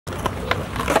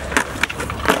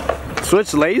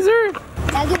Switch laser?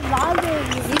 That's a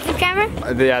vlogger. Is this your camera?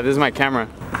 Yeah, this is my camera.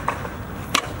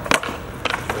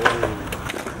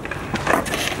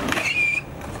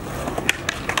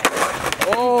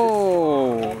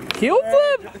 Oh, heel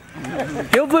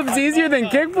flip? Heel flip's easier than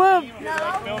kick flip? No.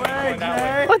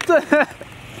 What the?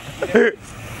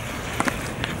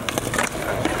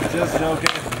 Just joking.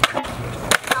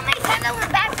 How many times I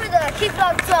went back for the kick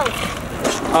flip throw?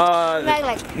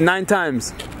 Like 9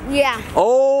 times. Yeah.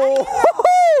 Oh,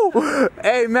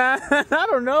 hey man, I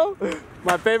don't know.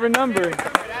 My favorite number.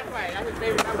 That's right, that's his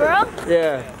favorite number. Bro?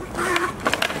 Yeah.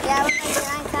 Yeah, I went like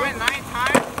 9 times. You went 9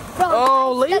 times? Bro,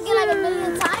 Oh, I stuck laser. it like a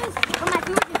million times, but my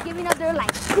fingers just giving up. They're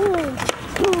like, boom,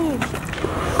 boom.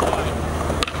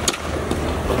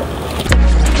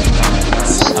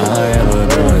 All I ever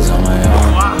do is on my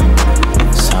own.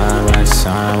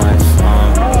 Sign like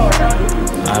phone.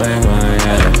 I've been going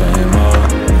at it for more.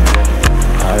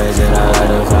 How is it I like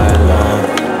to fly alone?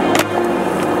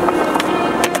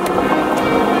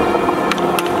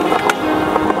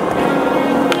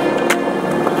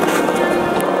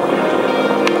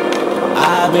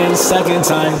 I've been second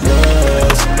time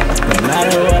good. No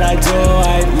matter what I do,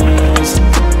 I lose.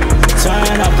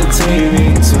 Turn off the TV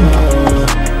too.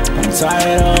 I'm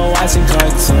tired of watching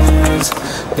cartoons.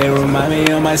 They remind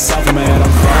me of myself, man. I'm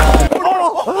fucked.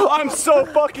 Oh, I'm so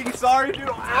fucking sorry, dude.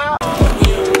 Ow.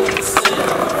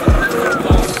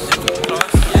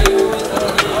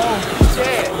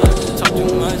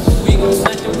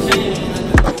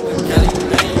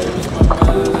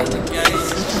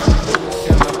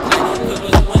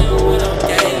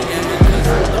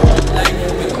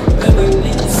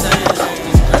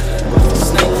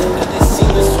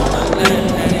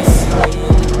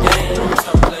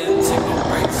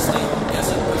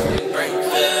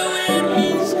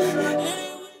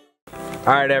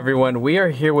 Alright everyone, we are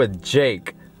here with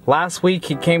Jake. Last week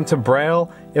he came to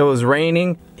Braille, it was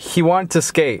raining, he wanted to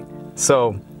skate.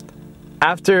 So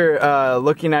after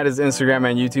looking at his Instagram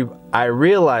and YouTube, I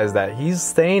realized that he's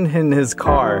staying in his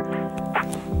car.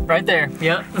 Right there,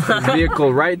 yep. His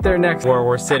vehicle right there next to where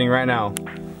we're sitting right now.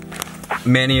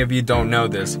 Many of you don't know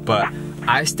this, but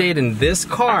I stayed in this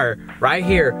car right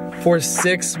here for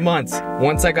 6 months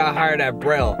once I got hired at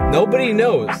Braille. Nobody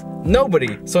knows.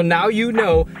 Nobody. So now you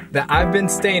know that I've been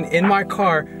staying in my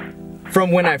car from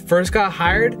when I first got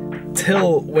hired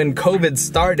till when COVID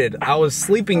started. I was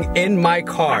sleeping in my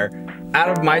car out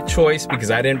of my choice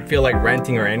because I didn't feel like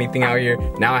renting or anything out here.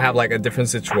 Now I have like a different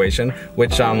situation,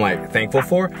 which I'm like thankful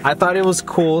for. I thought it was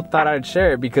cool, thought I'd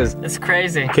share it because It's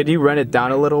crazy. could you run it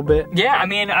down a little bit? Yeah, I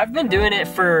mean, I've been doing it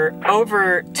for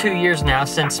over 2 years now,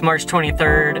 since March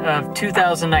 23rd of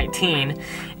 2019.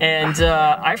 And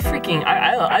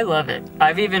I love it.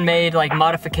 I've even made like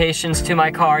modifications to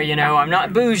my car, you know. I'm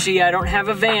not bougie, I don't have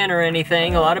a van or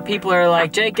anything. A lot of people are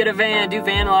like, Jake, get a van, do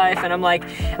van life. And I'm like,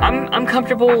 I'm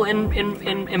comfortable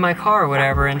in my car or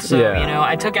whatever. And so, Yeah. you know,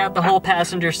 I took out the whole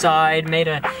passenger side, made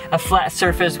a flat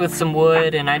surface with some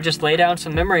wood, and I just lay down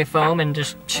some memory foam and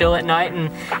just chill at night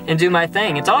and do my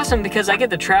thing. It's awesome because I get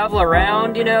to travel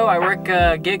around, you know. I work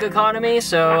gig economy,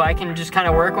 so I can just kind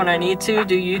of work when I need to,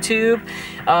 do YouTube.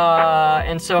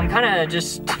 And so I'm kind of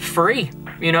just free,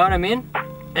 you know what I mean?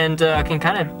 And can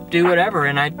kind of do whatever,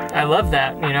 and I love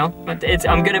that, you know.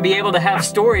 I'm gonna be able to have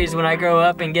stories when I grow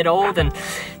up and get old, and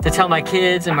to tell my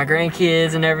kids and my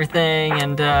grandkids and everything.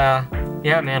 And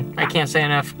yeah, man, I can't say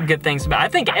enough good things about it. I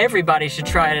think everybody should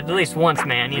try it at least once,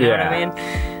 man. You know what I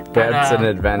mean? That's an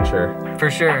adventure. For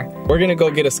sure. We're gonna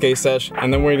go get a skate sesh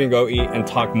and then we're gonna go eat and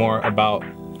talk more about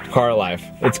car life.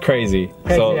 It's crazy.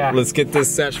 Heck so yeah. Let's get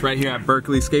this sesh right here at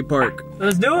Berkeley Skatepark.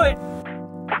 Let's do it.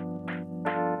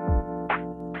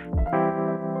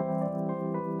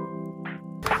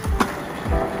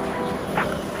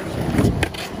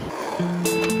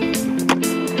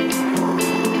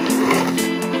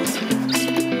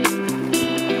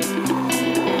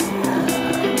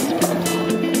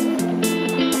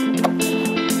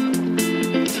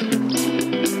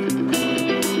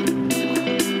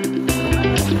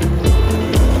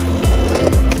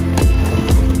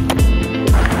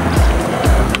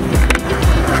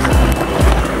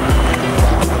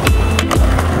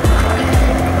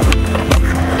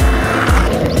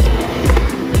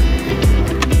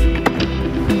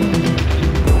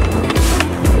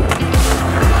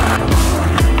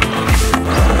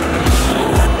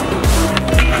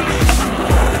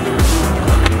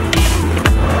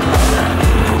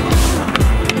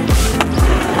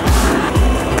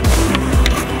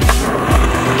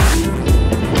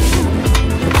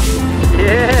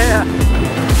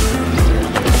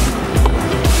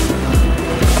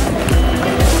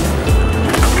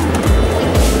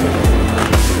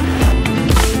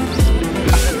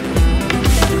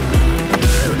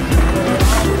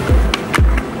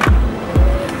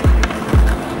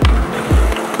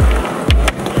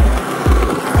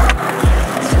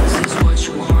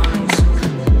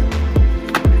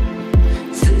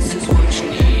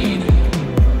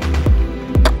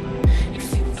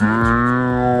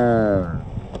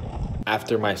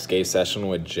 my skate session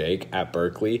with Jake at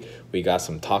Berkeley, we got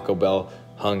some Taco Bell,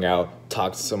 hung out,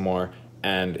 talked some more,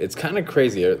 and it's kind of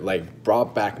crazy. It like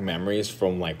brought back memories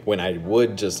from like when I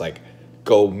would just like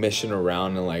go mission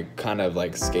around and like kind of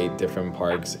like skate different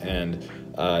parks and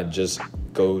just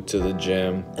go to the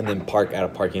gym and then park at a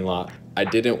parking lot. I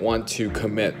didn't want to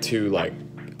commit to like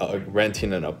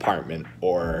renting an apartment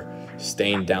or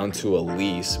staying down to a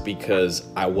lease because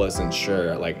I wasn't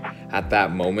sure. Like at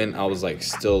that moment I was like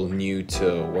still new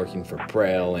to working for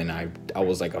Braille, and I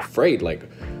was like afraid, like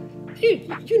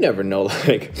you never know.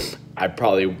 Like I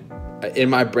probably, in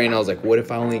my brain I was like, what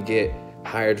if I only get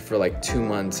hired for like 2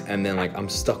 months and then like I'm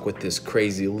stuck with this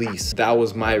crazy lease? That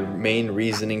was my main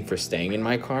reasoning for staying in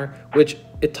my car, which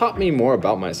it taught me more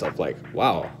about myself. Like,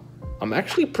 wow, I'm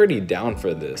actually pretty down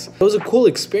for this. It was a cool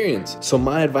experience. So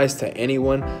my advice to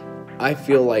anyone, I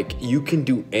feel like you can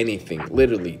do anything.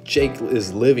 Literally, Jake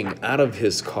is living out of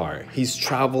his car. He's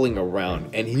traveling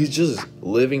around and he's just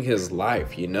living his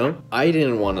life, you know? I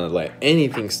didn't want to let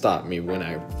anything stop me when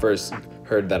I first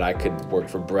heard that I could work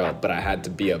for Braille, but I had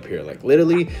to be up here. Like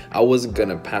literally, I wasn't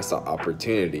gonna pass the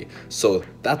opportunity. So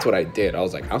that's what I did. I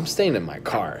was like, I'm staying in my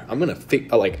car. I'm gonna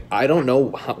like, I don't know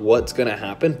what's gonna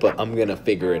happen, but I'm gonna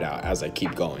figure it out as I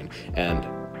keep going. And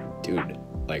dude,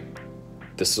 like,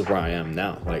 this is where I am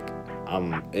now. Like,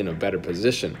 I'm in a better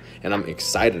position and I'm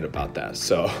excited about that.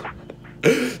 So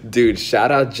dude,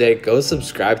 shout out Jake. Go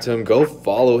subscribe to him, go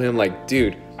follow him. Like,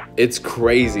 dude, it's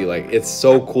crazy. Like, it's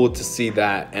so cool to see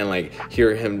that and like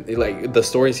hear him, like the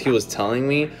stories he was telling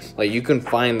me. Like, you can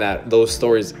find those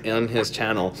stories on his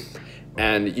channel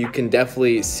and you can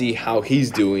definitely see how he's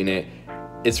doing it.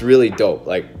 It's really dope.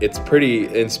 Like, it's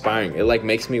pretty inspiring. It like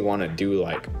makes me want to do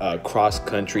like a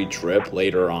cross-country trip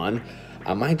later on.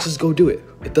 I might just go do it.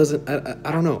 It doesn't,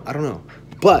 I don't know.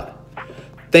 But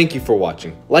thank you for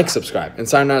watching. Like, subscribe, and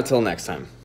sign out until next time.